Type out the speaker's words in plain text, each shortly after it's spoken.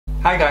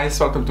Hi guys,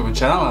 welcome to my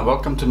channel and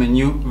welcome to my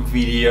new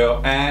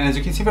video. And as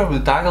you can see from the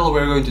title,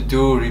 we're going to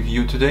do a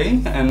review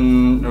today,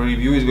 and the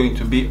review is going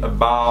to be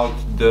about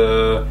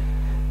the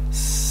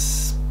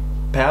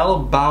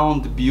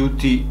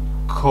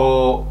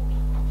Spellboundbeautyco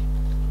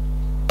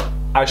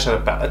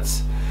eyeshadow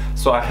palettes.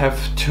 So I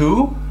have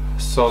two,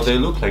 so they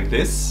look like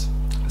this.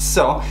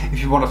 So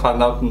if you want to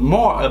find out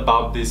more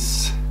about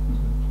these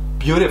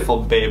beautiful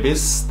babies,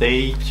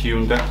 stay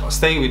tuned,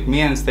 stay with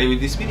me and stay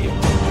with this video.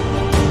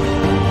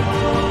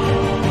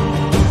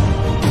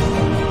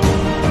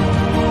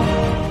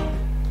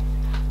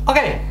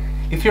 Okay,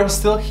 if you're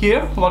still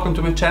here, welcome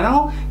to my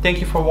channel.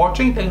 Thank you for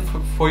watching, thank you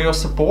for your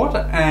support,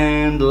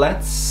 and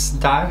let's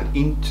dive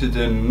into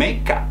the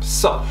makeup.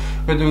 So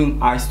we're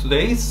doing eyes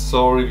today,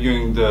 so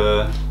reviewing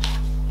the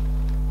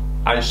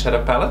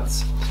eyeshadow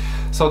palettes.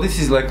 So this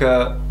is like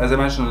as I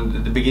mentioned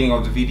at the beginning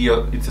of the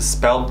video, it's a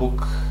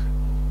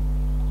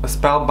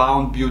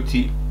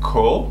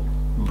Spellboundbeautyco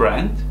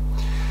brand,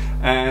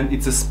 and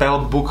it's a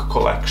spell book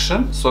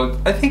collection. So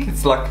I think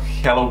it's like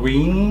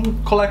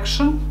Halloween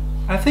collection,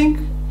 I think.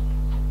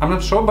 I'm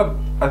not sure, but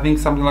I think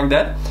something like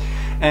that.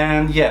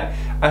 And yeah,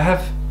 I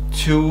have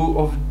two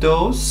of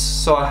those.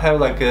 So I have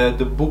like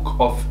the Book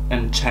of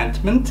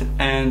Enchantment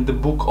and the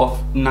Book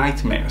of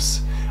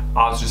Nightmares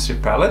artistry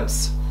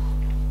palettes.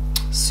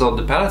 So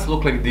the palettes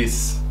look like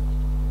this.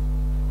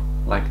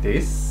 Like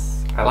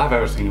this. I love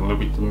everything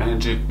with the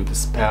magic, with the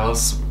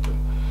spells, with the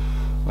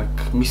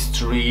like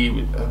mystery,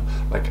 with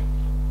like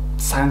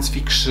science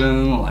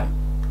fiction, like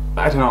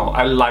I don't know,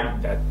 I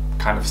like that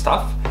kind of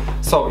stuff.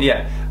 So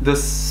yeah, the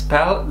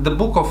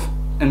Book of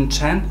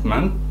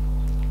Enchantment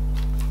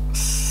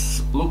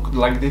look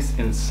like this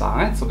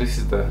inside. So this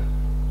is the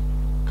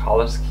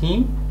color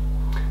scheme.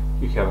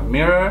 You have a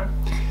mirror,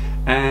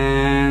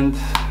 and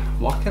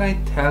what can I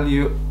tell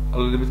you a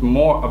little bit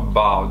more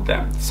about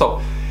them? So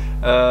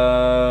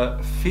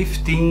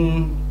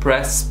 15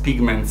 press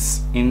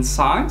pigments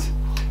inside,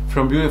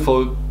 from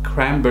beautiful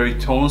cranberry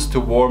tones to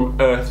warm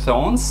earth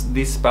tones.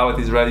 This palette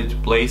is ready to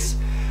place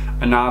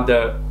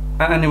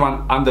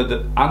anyone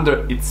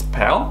under its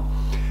spell.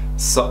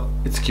 So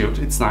it's cute,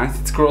 it's nice,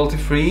 it's cruelty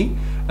free,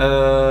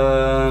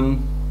 and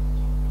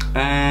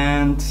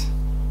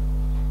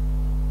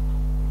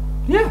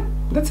yeah,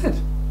 that's it.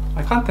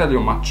 I can't tell you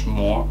much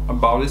more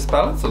about this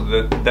palette, so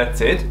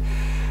that's it.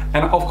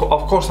 And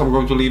of course I'm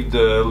going to leave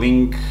the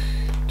link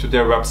to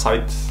their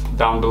website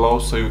down below,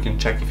 so you can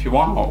check if you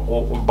want,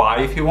 or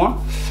buy if you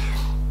want.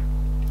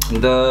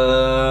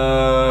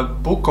 The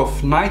Book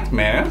of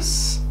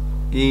Nightmares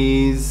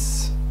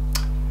is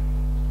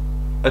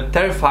a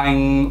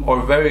terrifying or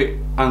very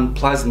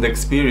unpleasant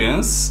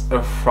experience,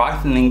 a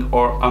frightening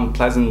or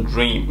unpleasant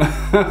dream.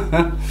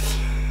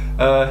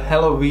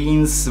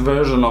 Halloween's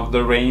version of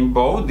the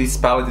rainbow. This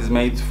palette is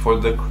made for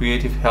the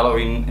creative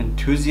Halloween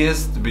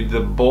enthusiast, with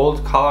the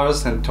bold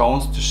colors and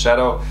tones to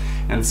shadow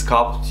and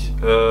sculpt.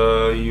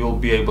 You'll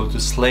be able to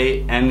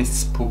slay any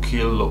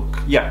spooky look.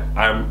 Yeah,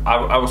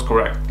 I was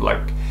correct.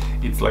 Like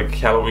it's like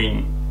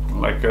Halloween,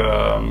 like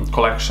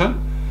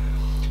collection.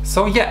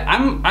 So yeah,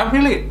 I'm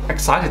really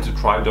excited to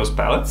try those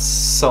palettes.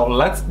 So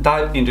let's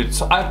dive into it.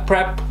 So I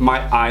prepped my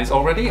eyes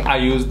already. I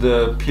used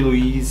the P.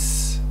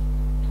 Louise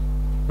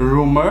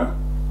Rumor.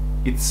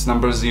 It's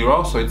number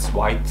 0, so it's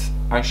white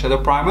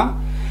eyeshadow primer.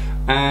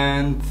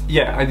 And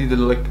yeah, I did a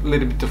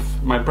little bit of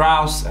my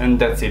brows, and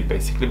that's it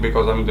basically,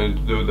 because I'm going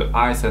to do the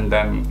eyes, and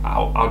then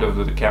out of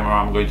the camera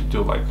I'm going to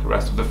do like the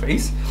rest of the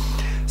face.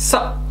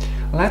 So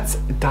let's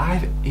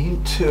dive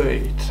into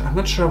it. I'm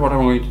not sure what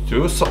I'm going to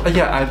do. So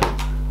yeah,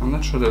 I'm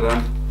not sure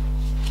that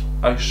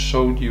I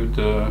showed you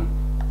the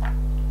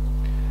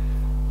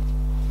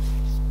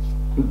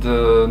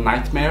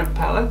Nightmare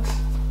palette.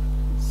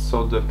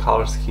 So the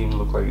color scheme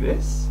look like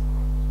this.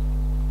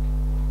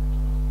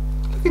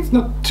 It's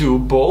not too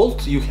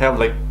bold. You have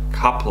like a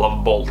couple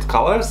of bold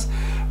colors,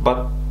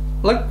 but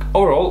like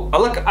overall, I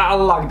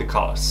like the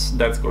colors.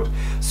 That's good.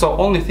 So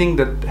only thing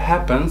that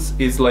happens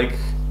is like,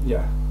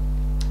 yeah,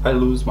 I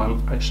lose one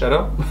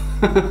eyeshadow.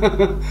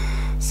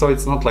 So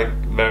it's not like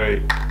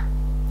very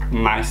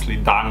nicely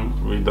done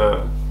with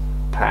the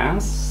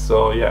pans.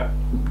 So yeah,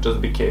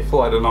 just be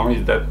careful. I don't know,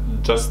 is that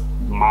just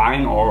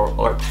mine, or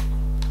like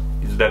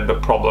is that the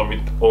problem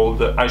with all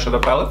the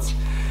eyeshadow palettes?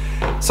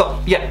 So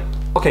yeah,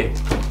 okay,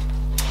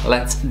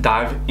 let's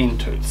dive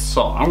into it.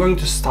 So I'm going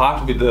to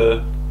start with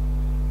the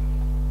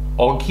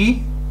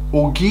Oogie.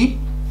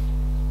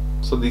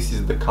 So this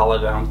is the color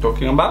that I'm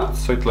talking about.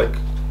 So it's like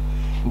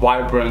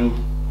vibrant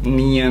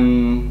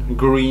neon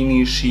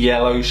greenish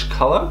yellowish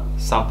color,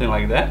 something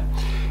like that.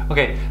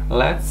 Okay,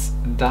 let's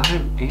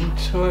dive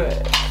into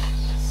it.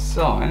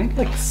 So I need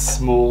like a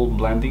small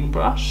blending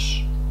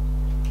brush,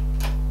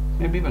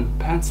 maybe even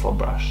pencil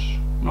brush.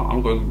 No,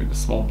 I'm going with a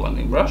small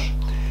blending brush,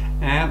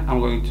 and I'm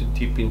going to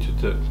dip into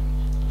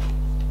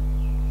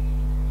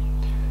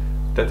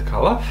that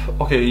color.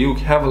 Okay, you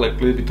have like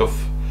a little bit of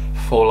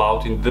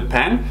fallout in the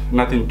pan,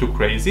 nothing too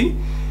crazy.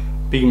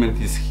 Pigment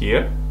is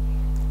here.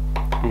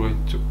 I'm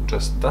going to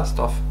just dust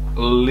off a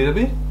little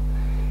bit,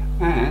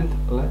 and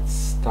let's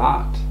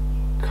start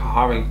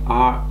carving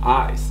our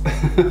eyes.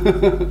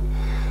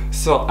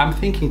 So I'm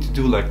thinking to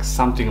do like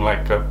something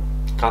like a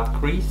cut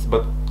crease,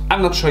 but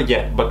I'm not sure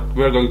yet, but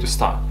we're going to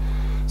start.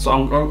 So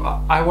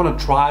I want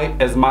to try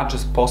as much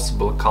as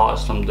possible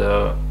colors from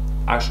the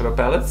eyeshadow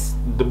palettes,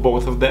 the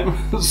both of them.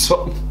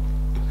 So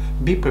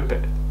be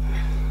prepared.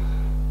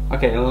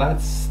 Okay,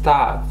 let's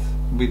start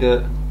with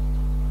the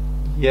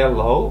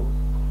yellow.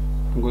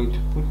 I'm going to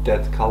put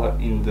that color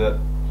in the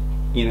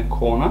inner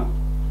corner.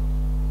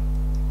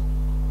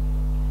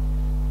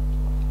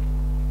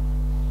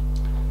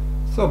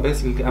 So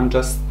basically I'm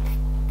just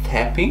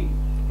tapping,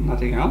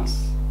 nothing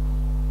else.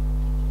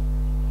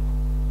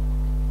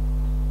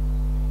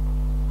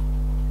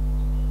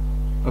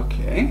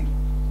 Okay.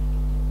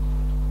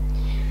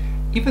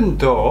 Even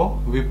though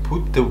we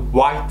put the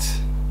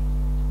white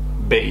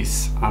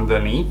base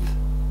underneath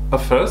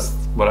first,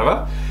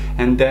 whatever,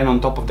 and then on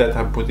top of that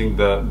I'm putting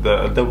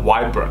the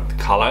vibrant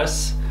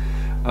colors.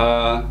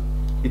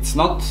 It's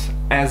not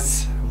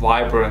as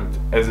vibrant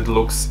as it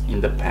looks in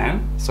the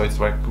pan, so it's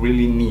like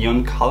really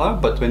neon color,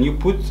 but when you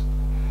put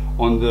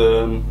on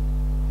the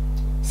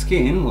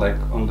skin, like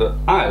on the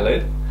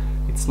eyelid,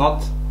 it's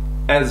not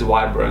as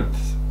vibrant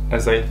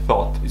as I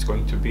thought it's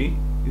going to be.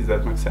 Does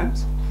that make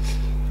sense?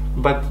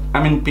 But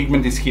I mean,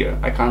 pigment is here.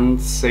 I can't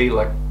say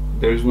like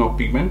there is no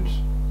pigment.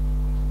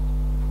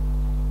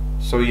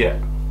 So yeah.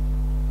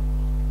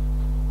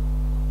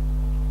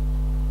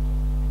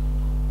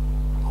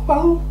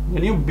 Well,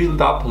 when you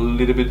build up a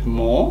little bit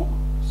more,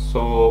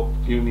 so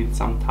you need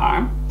some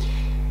time,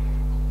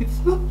 it's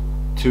not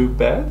too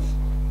bad.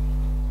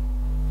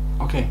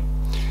 Okay,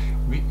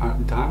 we are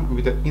done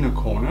with the inner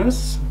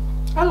corners.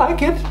 I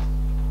like it.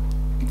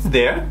 It's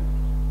there.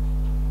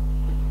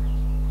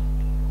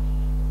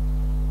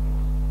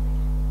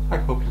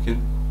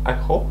 I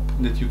hope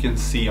that you can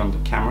see on the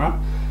camera,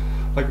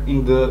 like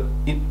in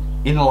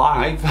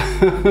live.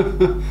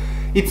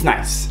 It's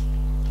nice.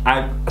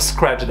 I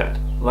scratch that.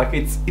 Like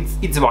it's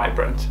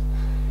vibrant.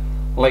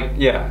 Like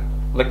yeah,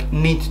 like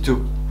need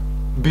to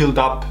build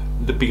up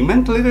the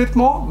pigment a little bit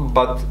more,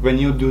 but when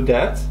you do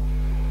that,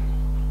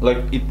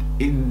 like it's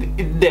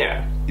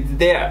there.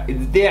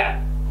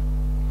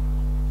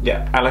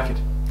 Yeah, I like it.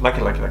 Like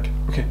it.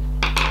 Okay.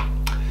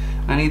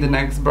 I need the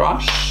next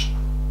brush.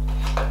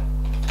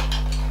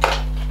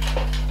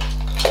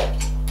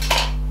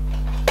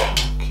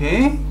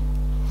 Okay.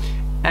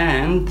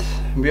 And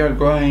we are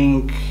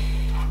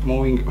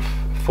moving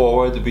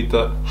forward with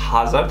the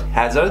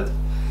hazard.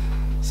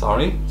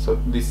 Sorry. So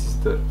this is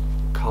the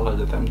color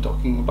that I'm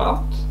talking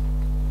about.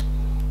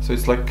 So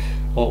it's like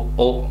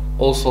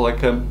also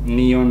like a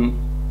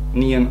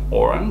neon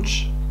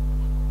orange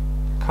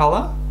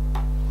color.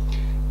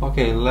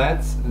 Okay,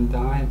 let's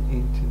dive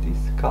into this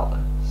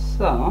color.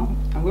 So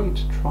I'm going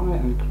to try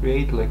and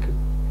create like a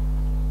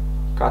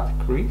cut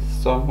crease.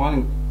 So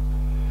I'm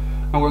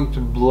going to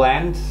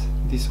blend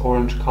this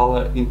orange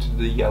color into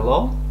the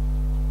yellow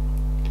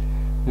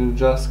and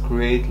just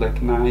create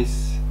like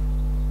nice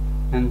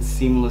and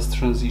seamless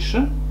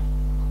transition.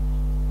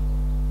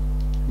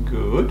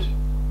 Good.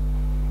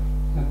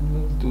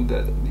 And let's do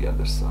that on the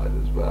other side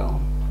as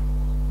well.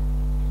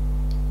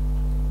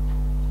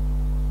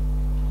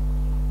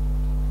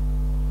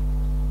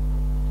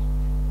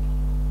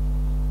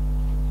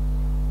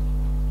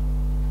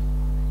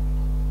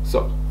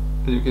 So,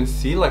 as you can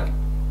see, like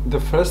the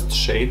first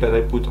shade that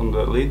I put on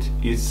the lid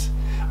is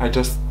I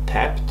just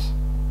tapped,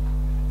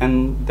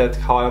 and that's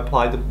how I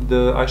apply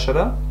the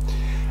eyeshadow.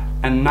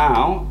 And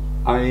now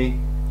I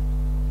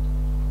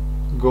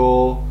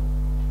go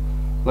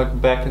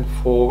like back and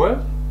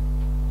forward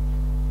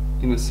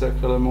in a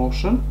circular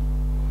motion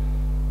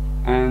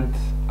and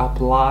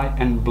apply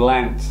and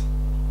blend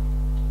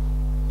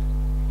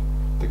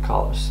the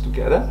colors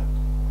together.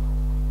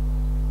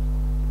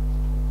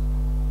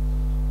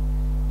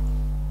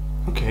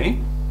 Okay,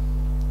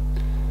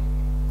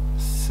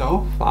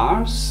 so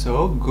far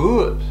so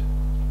good.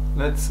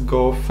 Let's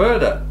go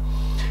further.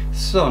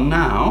 So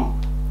now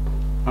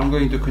I'm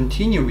going to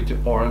continue with the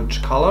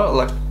orange color,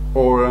 like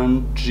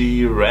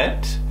orangey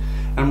red.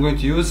 I'm going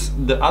to use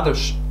the other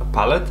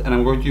palette, and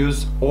I'm going to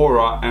use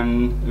Aura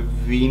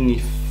and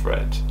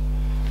Winifred.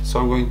 So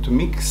I'm going to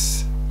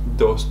mix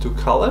those two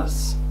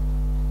colors.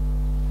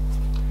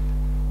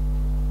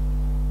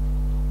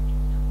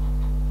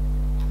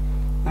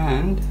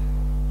 And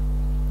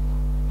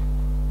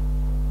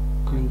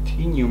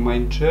continue my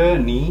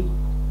journey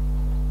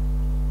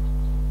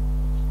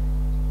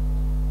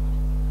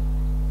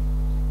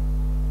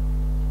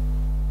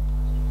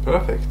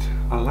perfect.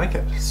 I like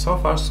it. So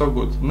far so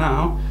good.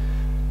 Now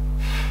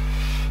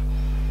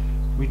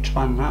which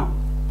one now?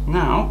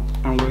 Now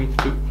I'm going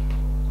to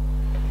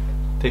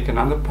take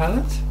another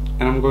palette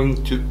and I'm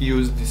going to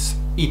use this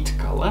It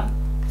color.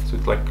 So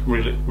it's like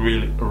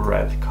really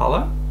red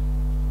color.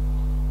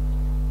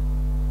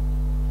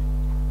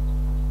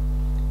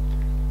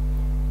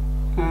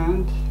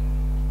 And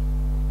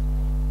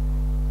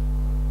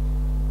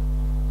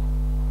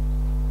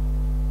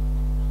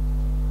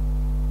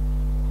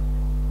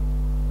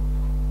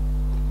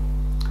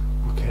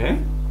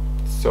okay,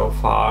 so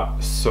far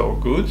so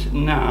good.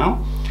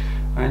 Now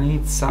I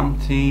need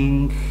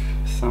something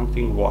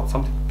what?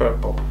 Something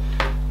purple.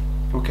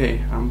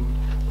 Okay,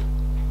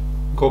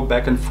 go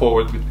back and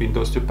forward between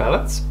those two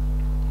palettes.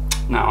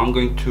 Now I'm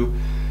going to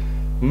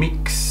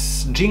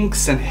mix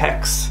Jinx and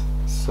Hex,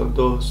 so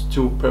those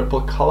two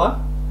purple color,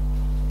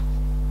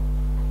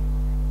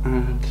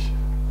 and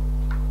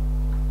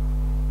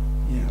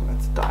yeah,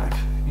 let's dive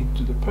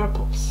into the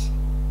purples.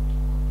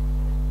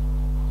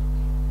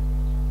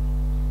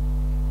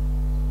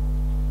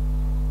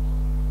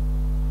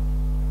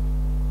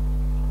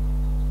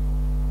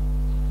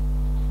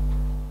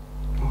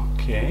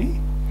 Okay,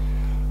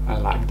 I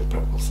like the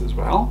purples as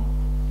well.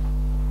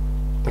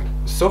 Like,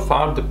 so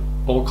far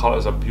all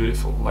colors are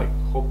beautiful. Like,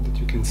 hope that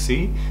you can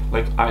see.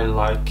 Like, I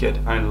like it,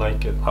 I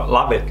like it, I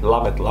love it,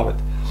 love it, love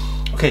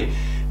it. Okay,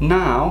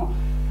 now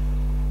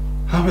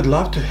I would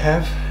love to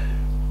have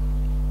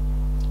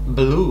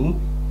blue,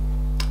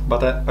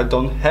 but I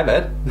don't have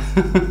it.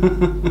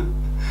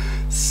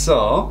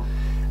 So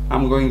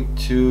I'm going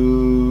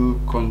to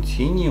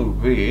continue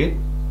with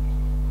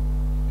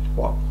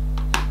what?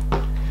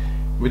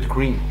 With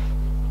green.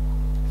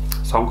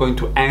 So I'm going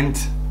to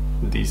end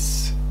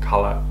this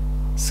color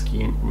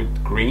scheme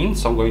with green.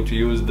 So I'm going to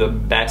use the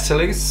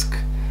Basilisk.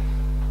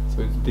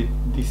 So it's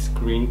this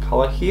green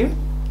color here.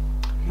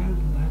 And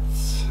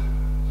let's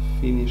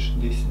finish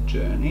this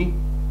journey.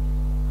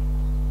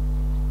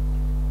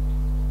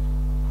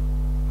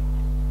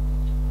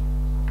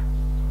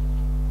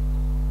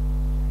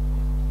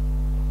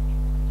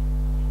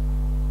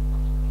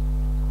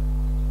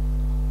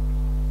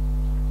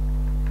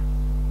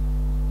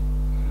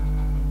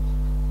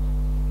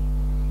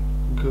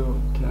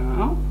 Go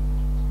down.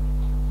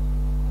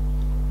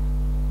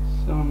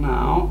 So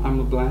now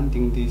I'm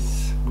blending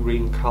this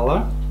green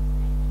color.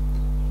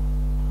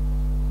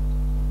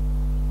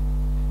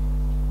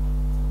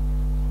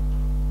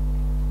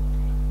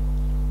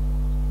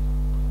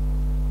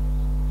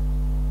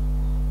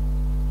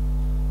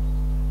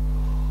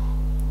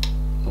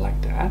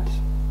 Like that.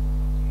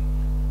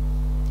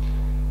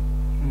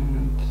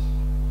 And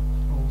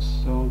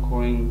also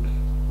going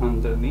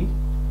underneath.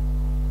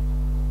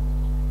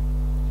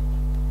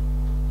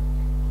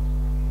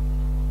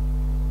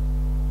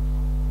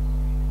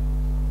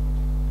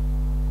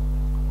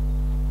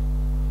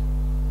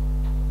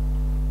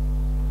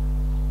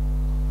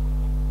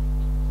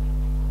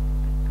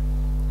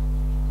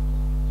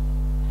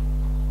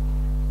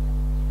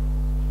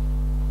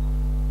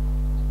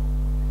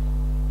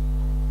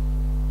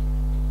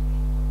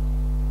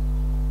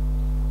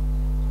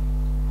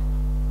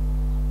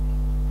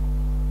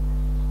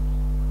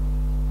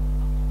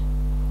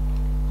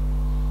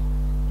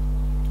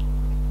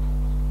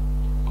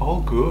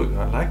 All good,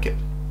 I like it.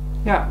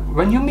 Yeah,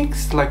 when you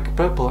mix like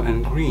purple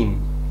and green,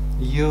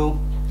 you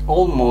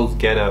almost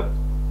get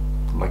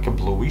like a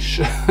bluish.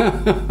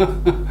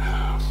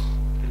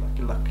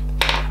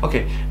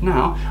 Okay,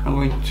 now I'm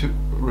going to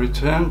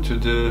return to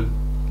the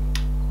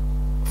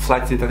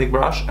flat synthetic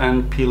brush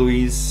and P.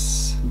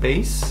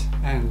 base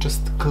and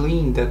just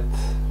clean that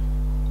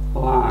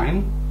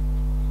line.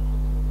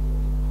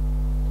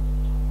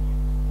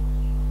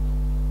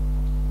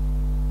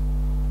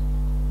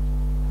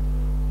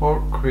 Or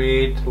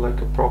create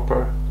like a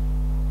proper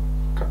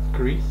cut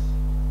crease.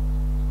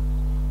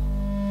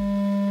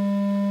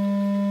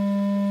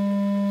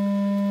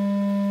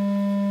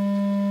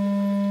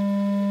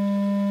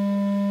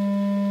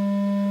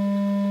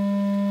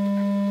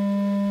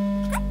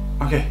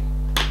 Okay,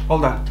 all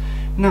done.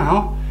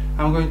 Now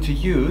I'm going to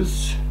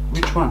use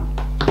which one?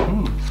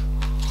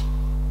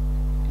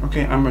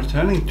 Okay, I'm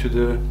returning to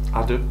the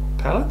other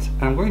palette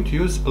and I'm going to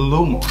use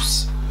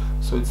Lumos.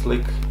 So it's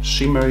like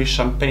shimmery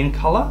champagne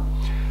color.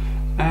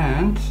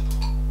 And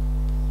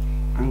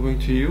I'm going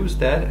to use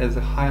that as a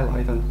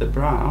highlight on the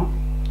brow.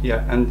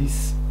 Yeah, and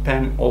this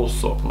pen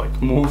also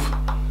like move.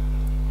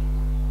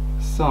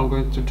 So I'm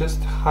going to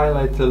just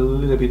highlight a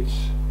little bit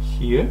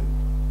here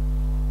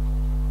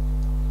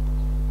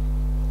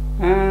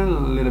and a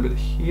little bit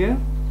here.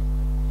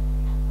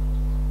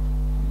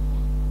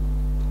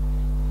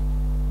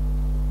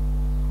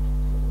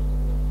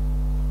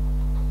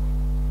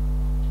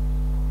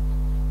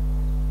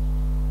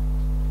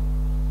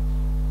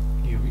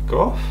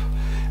 Off.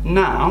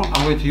 Now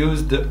I'm going to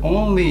use the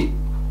only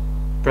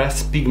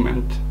pressed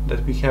pigment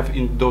that we have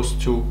in those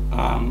two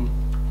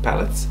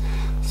palettes.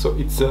 So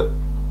it's a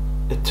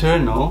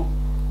eternal.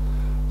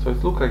 So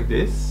it looks like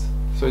this.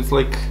 So it's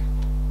like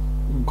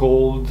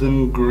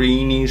golden,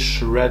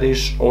 greenish,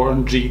 reddish,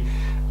 orangey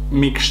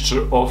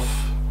mixture of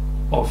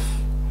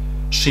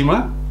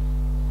shimmer.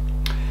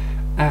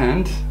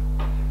 And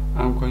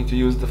I'm going to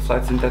use the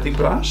flat synthetic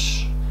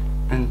brush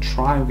and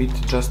try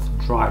with just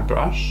dry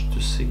brush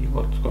to see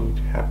what's going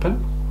to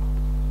happen.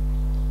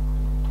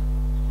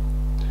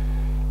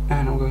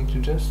 And I'm going to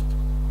just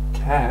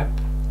tap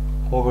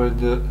over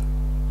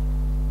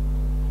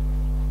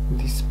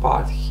this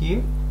part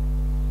here.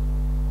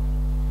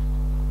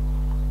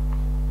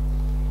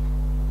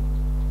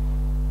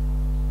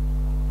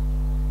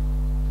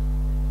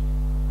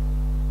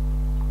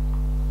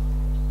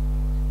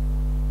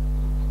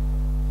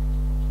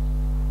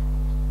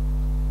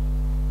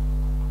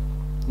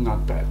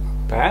 Not bad,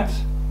 not bad.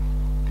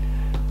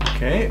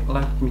 Okay,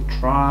 let me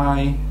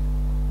try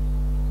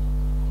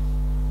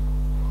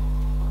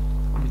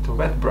with a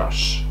wet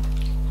brush.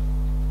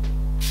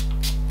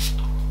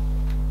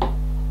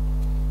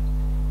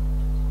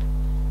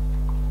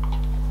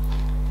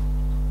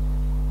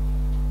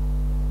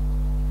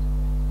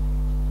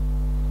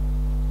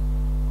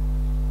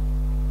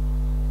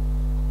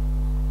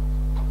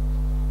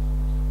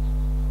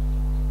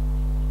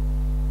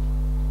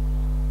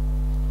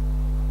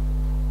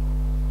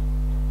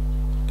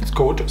 It's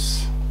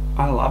gorgeous.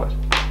 I love it.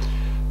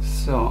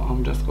 So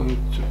I'm just going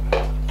to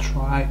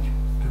try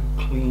and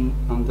clean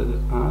under the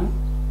eye.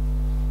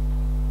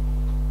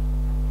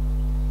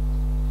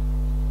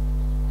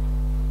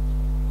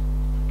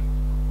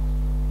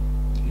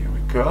 Here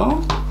we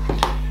go.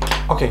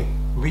 Okay,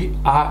 we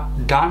are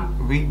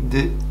done with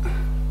the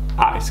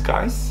eyes,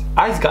 guys.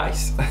 Eyes,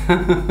 guys.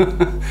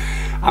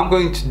 I'm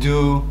going to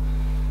do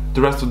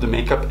the rest of the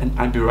makeup and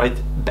I'll be right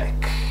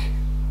back.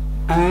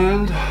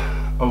 And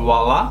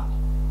voila,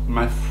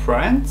 my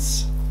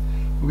friends,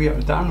 we are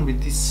done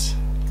with this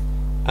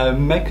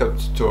makeup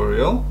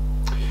tutorial.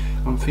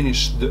 I'm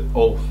finished the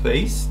whole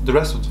face, the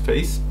rest of the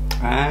face,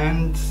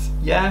 and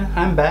yeah,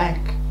 I'm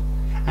back.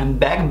 I'm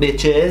back,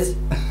 bitches.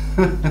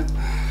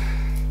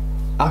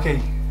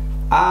 Okay,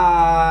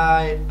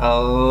 I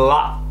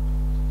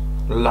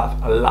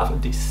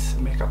love this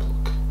makeup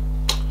look.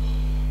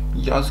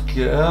 Yes,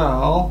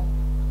 girl.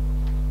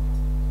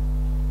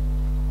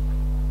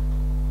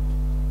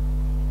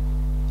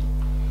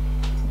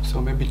 So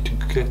maybe to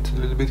get a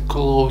little bit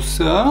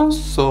closer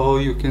so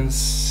you can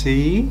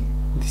see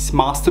this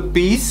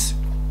masterpiece.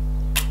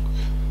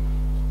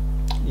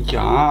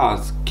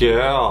 Yes,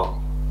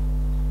 girl.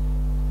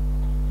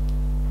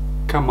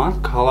 Come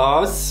on,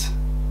 colors.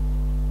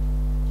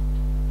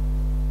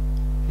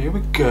 Here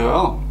we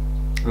go.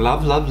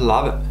 Love, love,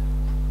 love it.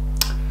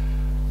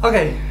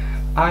 Okay,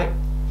 I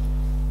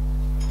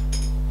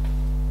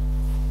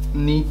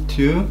need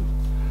to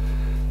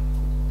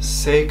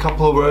say a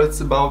couple of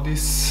words about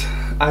this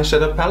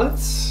eyeshadow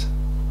palettes.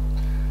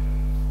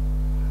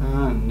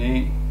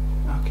 Nee.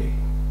 Okay.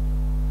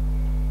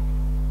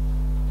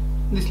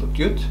 This looks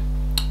good.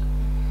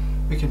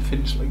 We can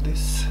finish like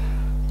this.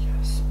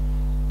 Yes.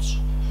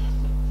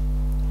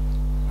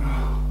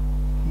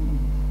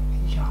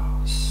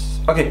 Yes.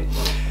 Okay.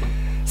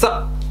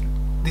 So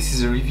this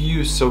is a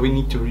review, so we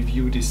need to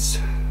review these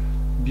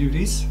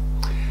beauties.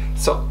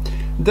 So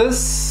the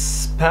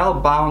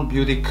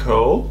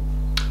Spellboundbeautyco,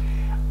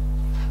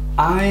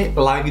 I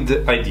like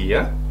the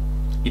idea.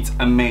 It's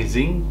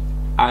amazing.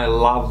 I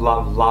love,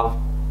 love, love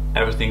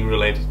everything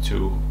related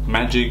to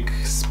magic,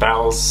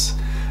 spells,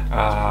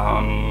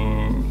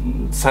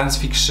 science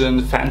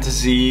fiction,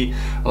 fantasy,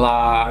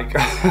 like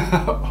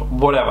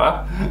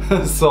whatever.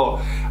 So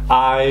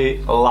I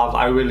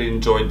really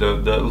enjoyed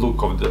the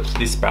look of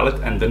this palette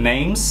and the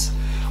names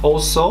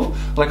also,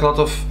 like a lot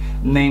of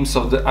names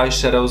of the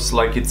eyeshadows,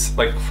 like it's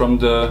like from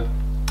the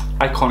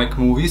iconic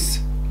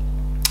movies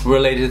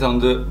related on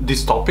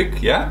this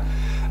topic, yeah.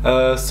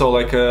 So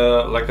like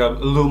a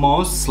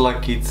Lumos,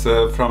 like it's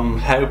from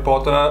Harry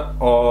Potter,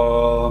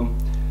 or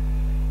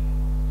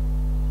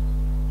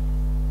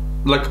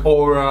like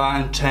aura,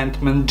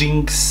 enchantment,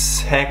 jinx,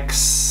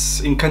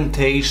 hex,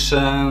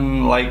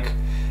 incantation, like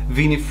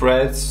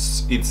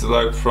Winifred's, it's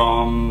like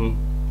from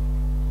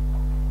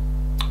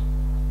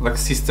like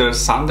Sister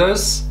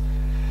Sanders,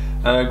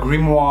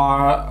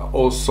 grimoire,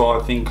 also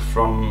I think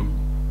from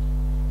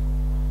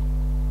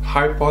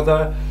Harry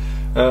Potter,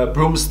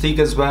 broomstick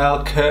as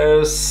well,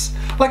 curse,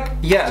 like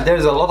yeah,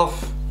 there's a lot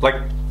of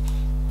like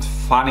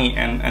funny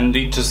and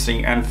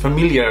interesting and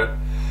familiar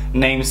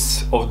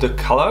names of the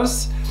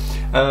colors,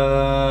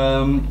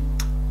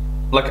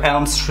 like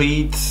Elm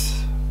Street,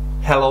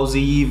 Hallows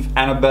Eve,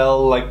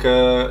 Annabelle, like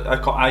a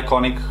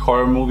iconic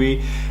horror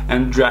movie,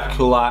 and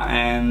Dracula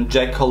and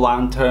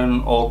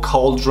Jack-o'-lantern or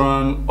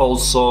Cauldron,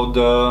 also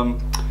the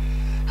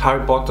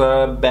Harry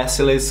Potter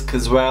Basilisk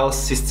as well,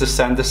 Sister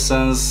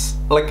Sanderson's,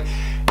 like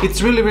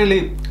it's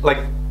really like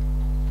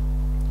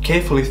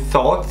carefully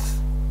thought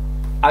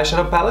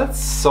eyeshadow palettes.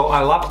 So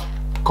I love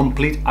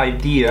complete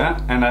idea,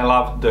 and I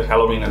love the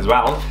Halloween as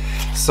well.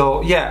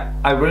 So yeah,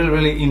 I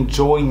really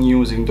enjoy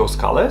using those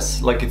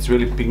colors. Like it's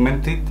really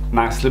pigmented,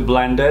 nicely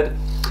blended.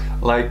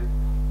 Like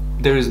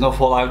there is no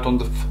fallout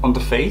on the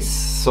face.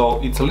 So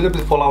it's a little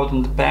bit fallout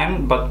on the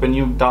pan, but when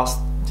you dust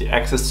the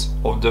excess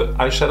of the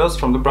eyeshadows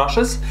from the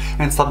brushes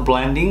and start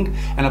blending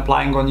and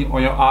applying on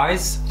your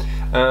eyes,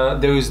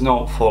 there is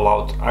no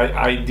fallout.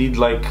 I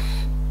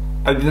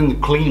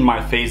didn't clean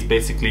my face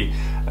basically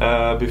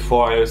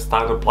before I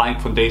started applying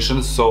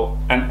foundation, so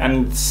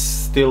and it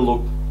still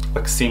look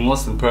like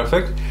seamless and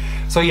perfect.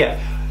 So yeah,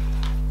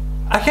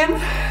 I can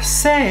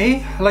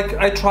say like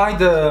I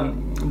tried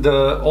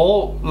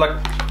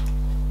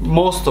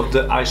most of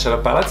the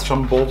eyeshadow palettes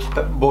from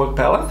both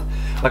palette,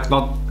 like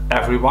not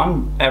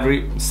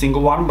every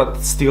single one, but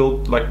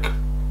still like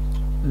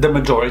the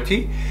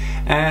majority,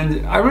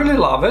 and I really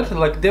love it.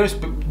 Like there's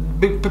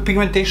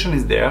pigmentation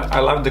is there. I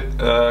love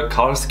the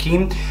color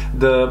scheme.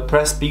 The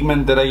pressed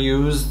pigment that I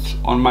used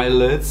on my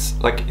lids,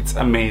 like, it's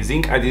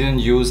amazing. I didn't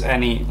use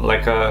any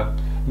like a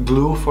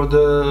glue for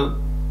the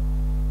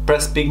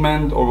pressed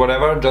pigment or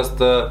whatever, just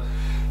the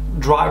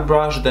dry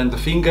brush, then the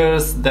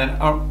fingers, then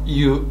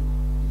you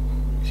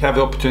have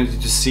the opportunity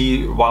to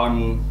see while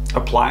I'm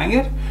applying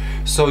it.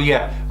 So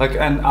yeah, like,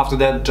 and after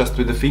that just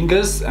with the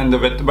fingers and the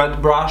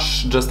wet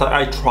brush, just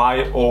I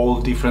try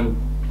all different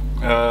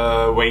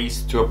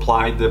ways to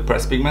apply the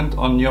pressed pigment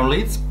on your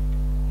lids,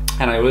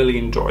 and I really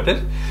enjoyed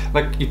it.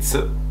 Like, it's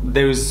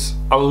there is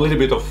a little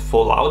bit of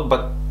fallout,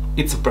 but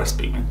it's a pressed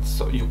pigment,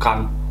 so you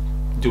can't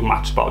do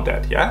much about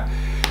that, yeah.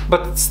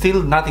 But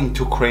still nothing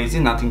too crazy,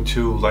 nothing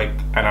too, like,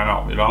 I don't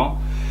know, you know.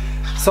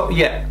 So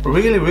yeah,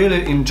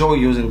 really enjoy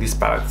using these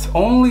palettes.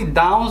 Only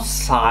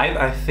downside,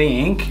 I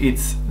think,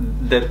 it's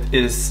that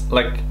is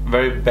like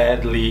very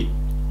badly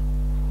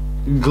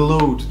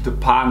glued the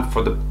pan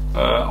for the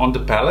on the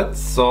palette.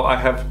 So I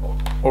have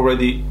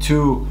already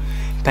 2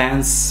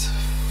 pans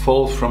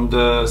full from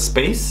the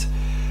space.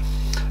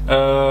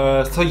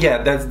 So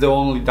yeah, that's the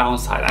only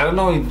downside. I don't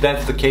know if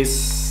that's the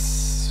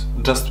case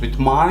just with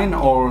mine,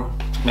 or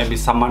maybe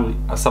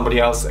somebody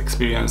else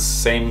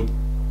experienced same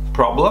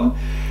problem.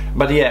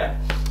 But yeah,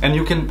 and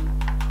you can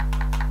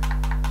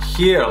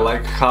hear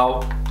like how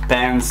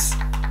pans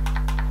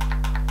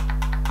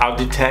are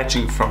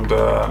detaching from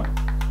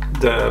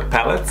the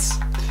palettes.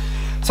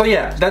 So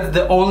yeah, that's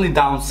the only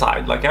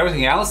downside. Like,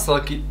 everything else,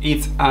 like,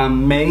 it's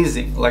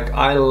amazing. Like,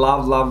 I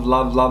love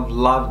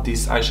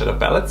these eyeshadow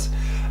palettes,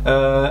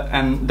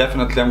 and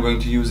definitely I'm going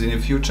to use in the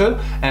future,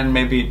 and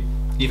maybe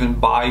even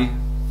buy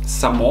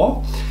some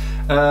more.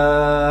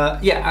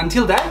 Yeah,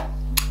 until then,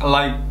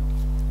 like,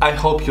 I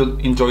hope you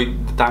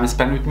enjoyed the time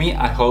spent with me.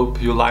 I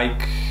hope you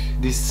like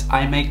this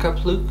eye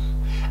makeup look.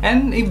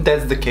 And if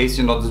that's the case,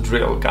 you know the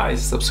drill,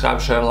 guys. Subscribe,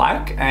 share,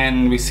 like,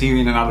 and we see you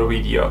in another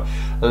video.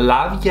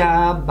 Love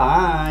ya,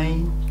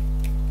 bye.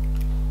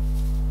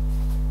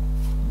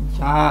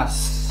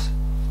 Yes.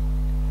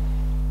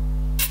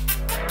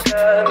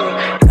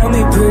 Tell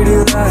me pretty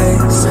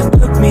lies,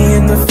 look me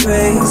in the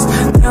face.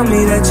 Tell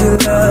me that you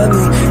love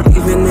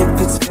me, even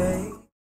if it's